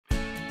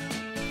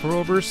For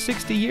over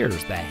 60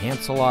 years, the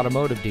Hansel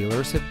Automotive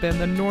Dealers have been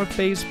the North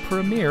Bay's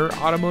premier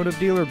automotive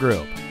dealer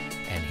group.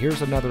 And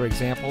here's another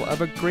example of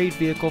a great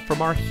vehicle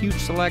from our huge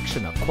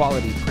selection of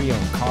quality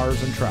pre-owned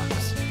cars and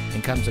trucks.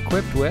 And comes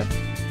equipped with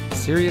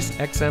Sirius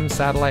XM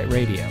satellite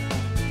radio,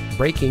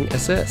 braking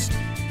assist,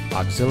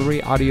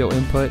 auxiliary audio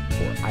input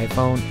for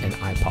iPhone and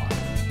iPod,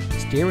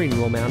 steering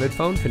wheel mounted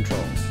phone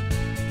controls,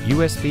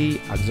 USB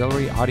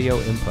auxiliary audio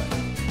input,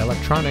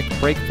 electronic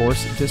brake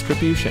force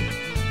distribution,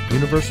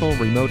 universal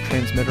remote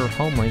transmitter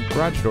home link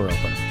garage door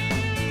opener,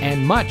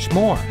 and much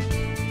more.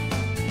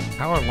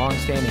 Our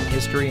long-standing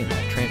history in the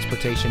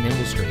transportation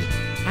industry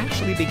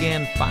actually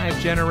began 5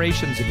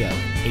 generations ago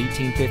in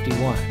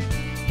 1851,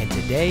 and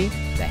today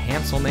the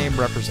Hansel name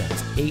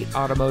represents 8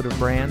 automotive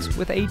brands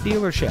with 8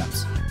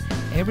 dealerships.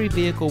 Every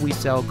vehicle we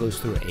sell goes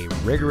through a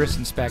rigorous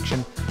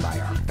inspection by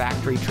our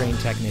factory-trained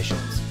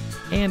technicians.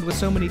 And with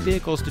so many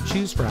vehicles to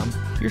choose from,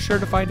 you're sure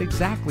to find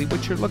exactly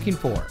what you're looking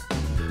for.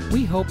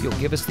 We hope you'll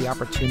give us the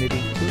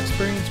opportunity to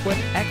experience what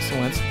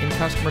excellence in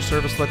customer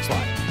service looks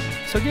like.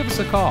 So give us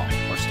a call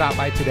or stop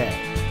by today.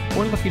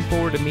 We're looking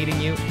forward to meeting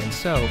you, and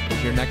so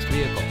is your next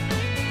vehicle.